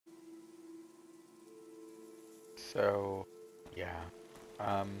So, yeah,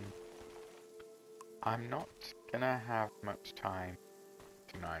 um, I'm not gonna have much time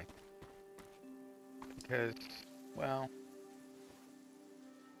tonight because, well,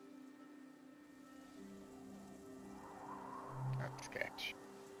 that sketch.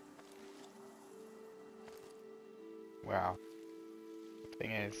 Well, the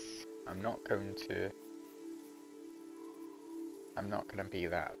thing is, I'm not gonna be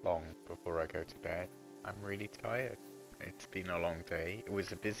that long before I go to bed. I'm really tired. It's been a long day. It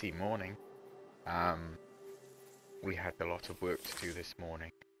was a busy morning. Um, we had a lot of work to do this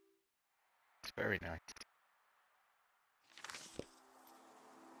morning. It's very nice.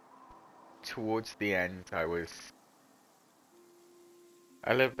 Towards the end, I was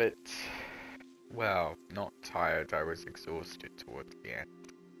a little bit, well, not tired. I was exhausted towards the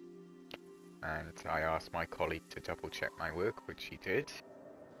end. And I asked my colleague to double check my work, which he did.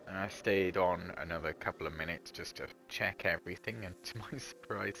 And I stayed on another couple of minutes just to check everything, and to my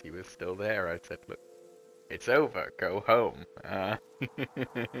surprise, he was still there. I said, look, it's over, go home.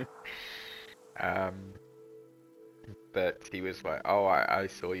 Um, but he was like, oh, I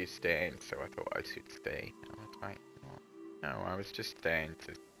saw you staying, so I thought I should stay. I was like, no, I was just staying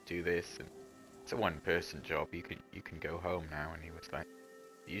to do this, and it's a one-person job. You can go home now. And he was like,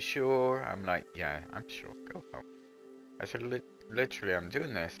 you sure? I'm like, yeah, I'm sure. Go home. I said, literally, I'm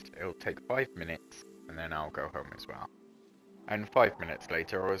doing this. It'll take 5 minutes, and then I'll go home as well. And 5 minutes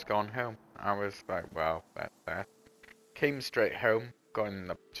later, I was gone home. I was like, well, that's that. Came straight home, got in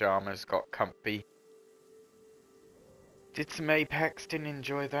the pajamas, got comfy. Did some Apex, didn't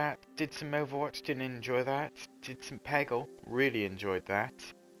enjoy that. Did some Overwatch, didn't enjoy that. Did some Peggle, really enjoyed that.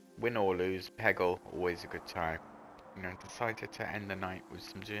 Win or lose, Peggle, always a good time. You know, decided to end the night with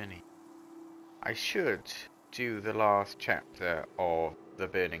some Journey. I should do the last chapter of The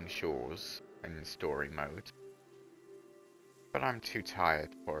Burning Shores in story mode, but I'm too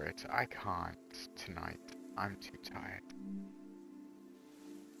tired for it. I can't tonight. I'm too tired.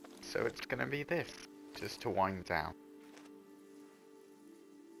 So it's gonna be this, just to wind down.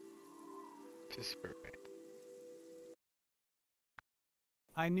 Just for a bit.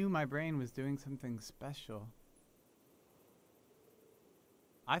 I knew my brain was doing something special.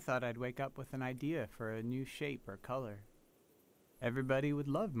 I thought I'd wake up with an idea for a new shape or color. Everybody would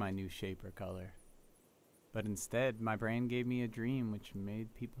love my new shape or color. But instead, my brain gave me a dream which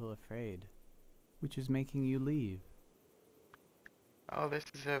made people afraid, which is making you leave. Oh, this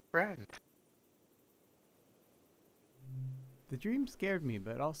is a friend. The dream scared me,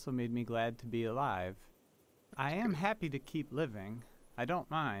 but also made me glad to be alive. I am happy to keep living. I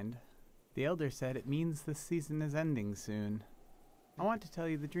don't mind. The elder said it means this season is ending soon. I want to tell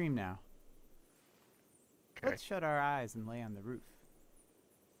you the dream now. Okay. Let's shut our eyes and lay on the roof.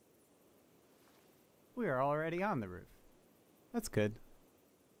 We are already on the roof. That's good.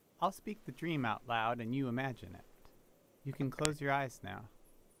 I'll speak the dream out loud and you imagine it. You can close your eyes now.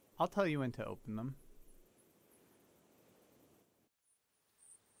 I'll tell you when to open them.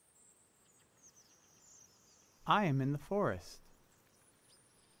 I am in the forest.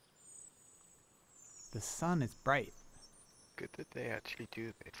 The sun is bright. Good that they actually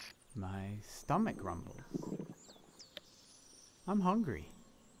do this. My stomach rumbles. I'm hungry.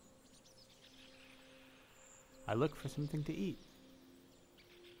 I look for something to eat.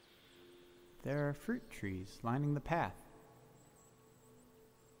 There are fruit trees lining the path.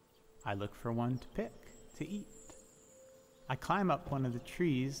 I look for one to pick, to eat. I climb up one of the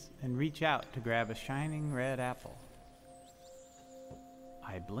trees and reach out to grab a shining red apple.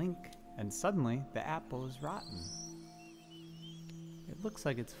 I blink, and suddenly the apple is rotten. It looks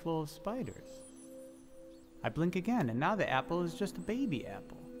like it's full of spiders. I blink again, and now the apple is just a baby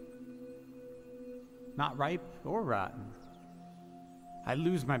apple. Not ripe or rotten. I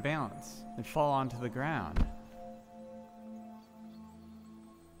lose my balance and fall onto the ground.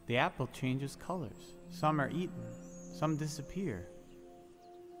 The apple changes colors. Some are eaten, some disappear.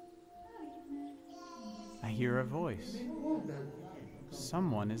 I hear a voice.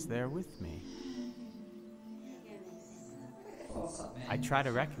 Someone is there with me. I try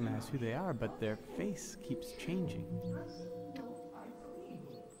to recognize who they are, but their face keeps changing.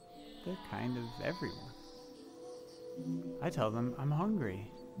 They're kind of everywhere. I tell them I'm hungry.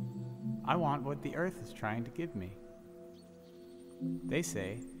 I want what the earth is trying to give me. They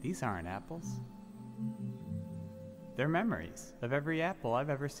say these aren't apples. They're memories of every apple I've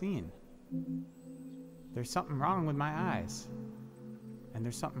ever seen. There's something wrong with my eyes, and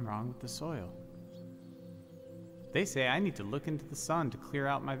there's something wrong with the soil. They say I need to look into the sun to clear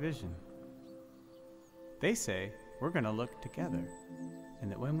out my vision. They say we're going to look together, and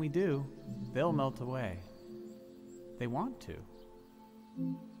that when we do, they'll melt away. they want to.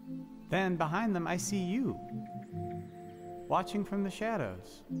 Then behind them I see you, watching from the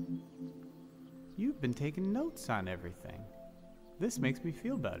shadows. You've been taking notes on everything. This makes me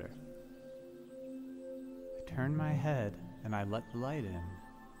feel better. I turn my head and I let the light in.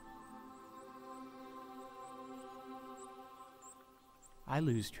 I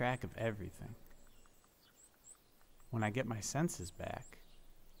lose track of everything. When I get my senses back,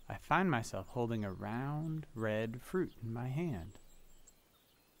 I find myself holding a round, red fruit in my hand.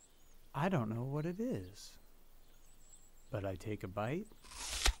 I don't know what it is, but I take a bite,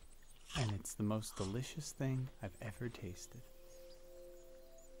 and it's the most delicious thing I've ever tasted.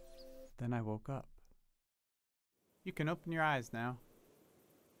 Then I woke up. You can open your eyes now.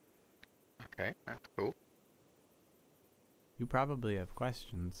 Okay, that's cool. You probably have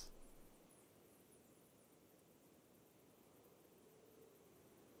questions.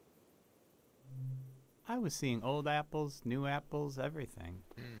 I was seeing old apples, new apples, everything.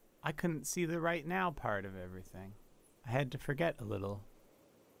 I couldn't see the right now part of everything. I had to forget a little.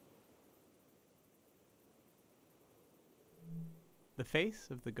 The face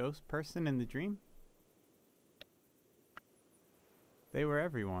of the ghost person in the dream? They were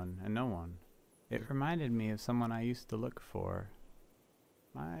everyone and no one. It reminded me of someone I used to look for.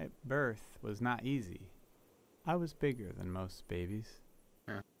 My birth was not easy. I was bigger than most babies.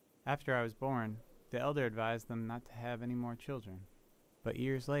 Huh. After I was born, the elder advised them not to have any more children. But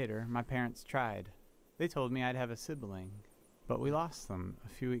years later, my parents tried. They told me I'd have a sibling, but we lost them a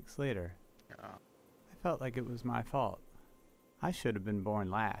few weeks later. Oh. I felt like it was my fault. I should have been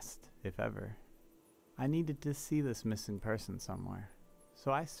born last, if ever. I needed to see this missing person somewhere,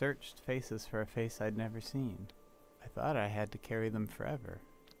 so I searched faces for a face I'd never seen. I thought I had to carry them forever,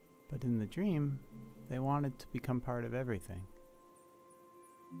 but in the dream, they wanted to become part of everything.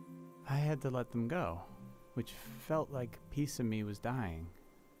 I had to let them go, which felt like a piece of me was dying.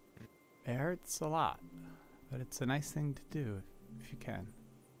 It hurts a lot, but it's a nice thing to do if you can,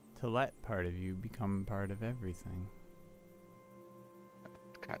 to let part of you become part of everything.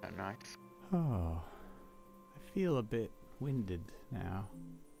 Kind of nice. Oh, I feel a bit winded now.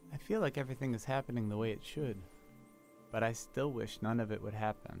 I feel like everything is happening the way it should, but I still wish none of it would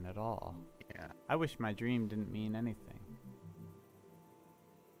happen at all. Yeah. I wish my dream didn't mean anything.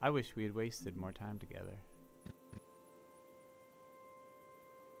 I wish we had wasted more time together.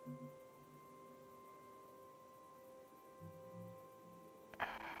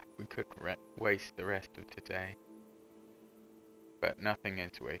 We could waste the rest of today. But nothing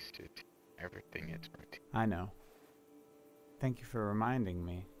is wasted. Everything is routine. I know. Thank you for reminding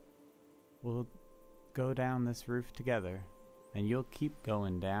me. We'll go down this roof together, and you'll keep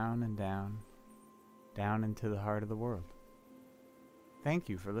going down and down, down into the heart of the world. Thank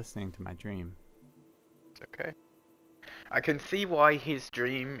you for listening to my dream. It's okay. I can see why his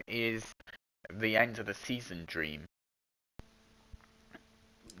dream is the end of the season dream.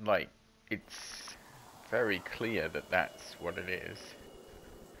 Like, it's very clear that that's what it is.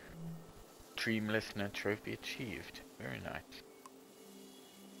 Dream listener trophy achieved. Very nice.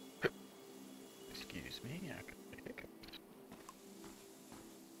 Excuse me, I can pick it.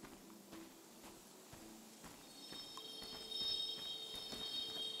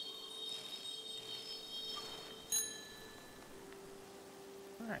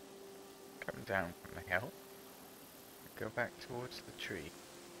 Alright. Come down from the hill. Go back towards the tree.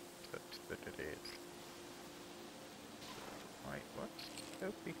 Such that it is. Wait, what's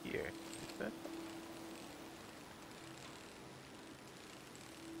over here? Is that?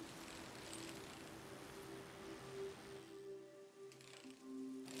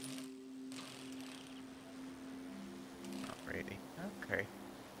 Not really. Okay.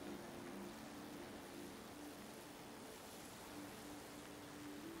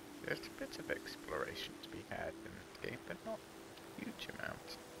 There's bits of exploration to be had in this game, but not huge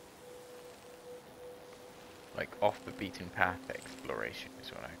amounts. Like off the beaten path exploration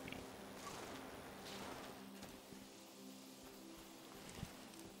is what I mean.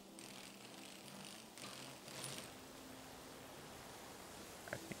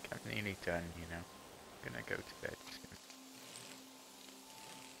 I think I'm nearly done, you know. I'm gonna go to bed soon.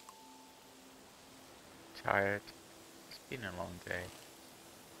 Tired. It's been a long day.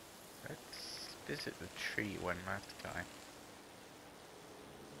 Let's visit the tree one last time.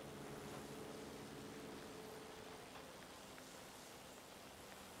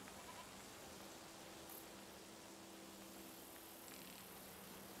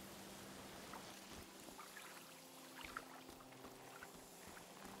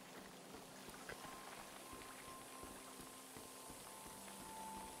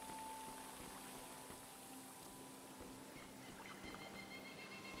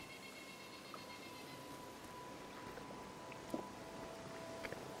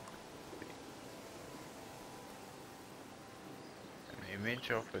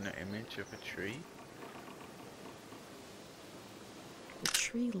 image of an image of a tree. The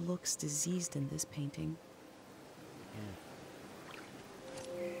tree looks diseased in this painting. Yeah.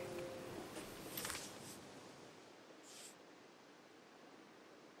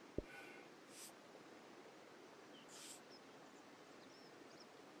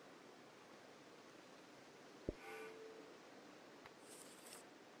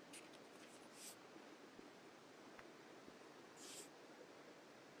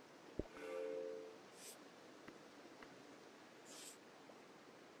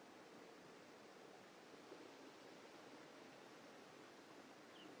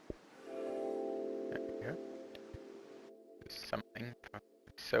 Yeah. Something.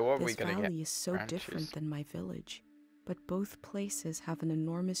 So what are we This gonna get? valley is so Branches? different than my village, but both places have an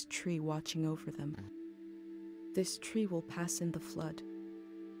enormous tree watching over them. This tree will pass in the flood.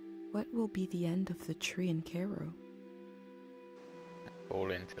 What will be the end of the tree in Cairo?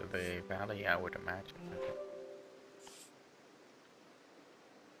 Fall into the valley, I would imagine.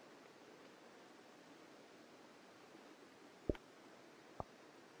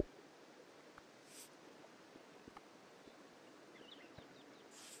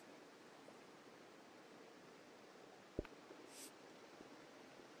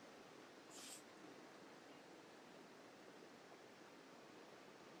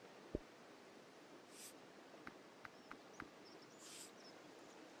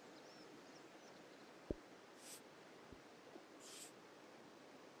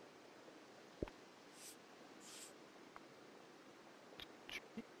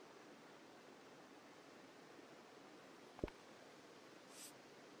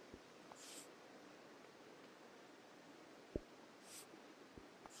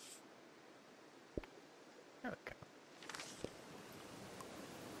 Okay.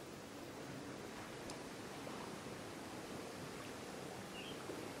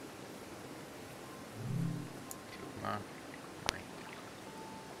 Come on. Right.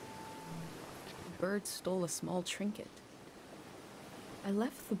 The bird stole a small trinket. I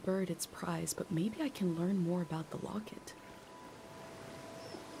left the bird its prize, but maybe I can learn more about the locket.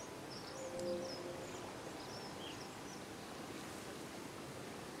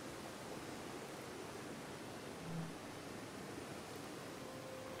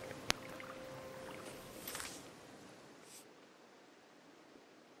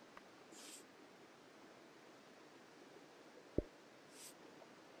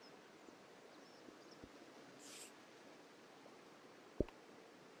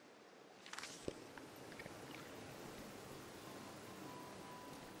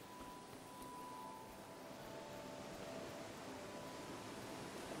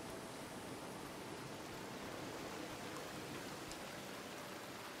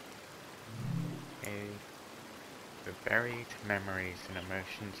 Okay. The buried memories and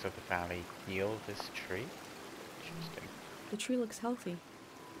emotions of the valley heal this tree. Interesting. The tree looks healthy.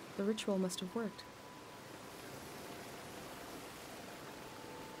 The ritual must have worked.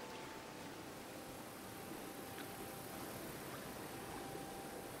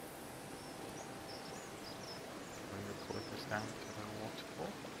 Can we record this down to the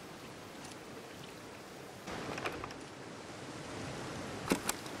waterfall?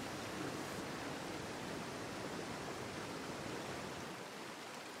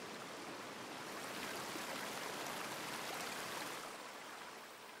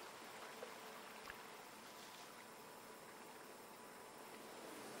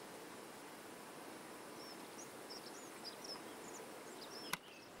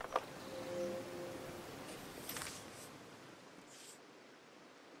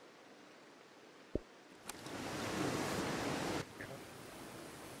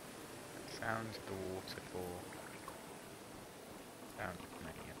 Sound of the waterfall. Sound of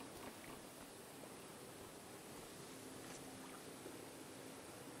many.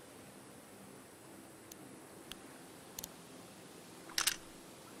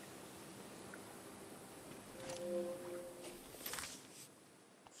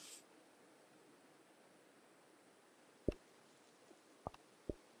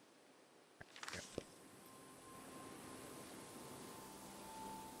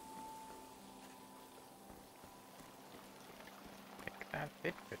 That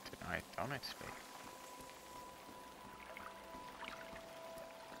bit for tonight, honestly.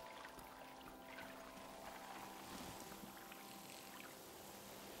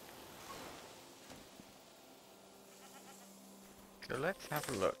 So let's have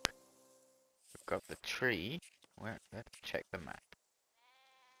a look. We've got the tree. Well, let's check the map.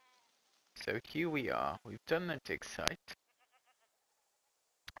 So here we are. We've done the dig site.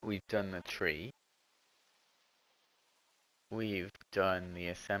 We've done the tree. we've done the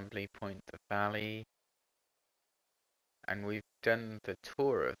assembly point, the valley, and we've done the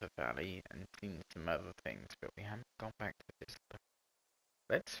tour of the valley and seen some other things, but we haven't gone back to this stuff.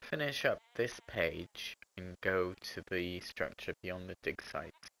 Let's finish up this page and go to the structure beyond the dig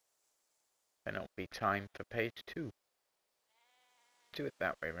site. Then it'll be time for page 2. Do it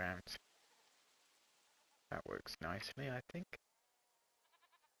that way round. That works nicely, I think.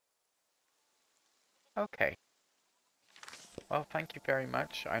 Okay. Well, thank you very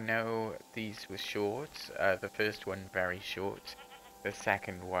much. I know these were short. The first one very short. The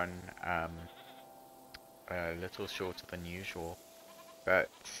second one a little shorter than usual.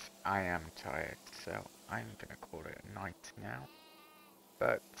 But I am tired, so I'm gonna call it a night now.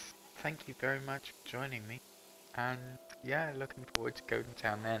 But thank you very much for joining me. And yeah, looking forward to going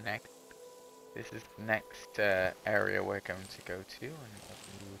down there next. This is the next area we're going to go to, and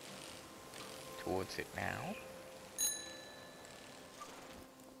we'll move towards it now.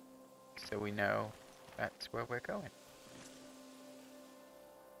 So we know that's where we're going.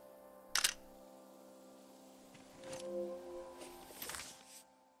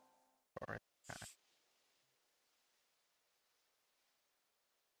 Or,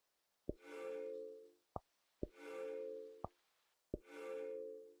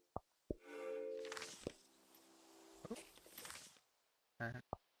 there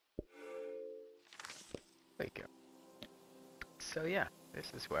you go. So yeah,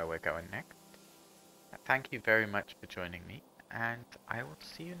 this is where we're going next. Thank you very much for joining me, and I will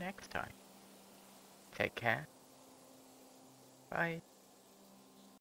see you next time. Take care. Bye.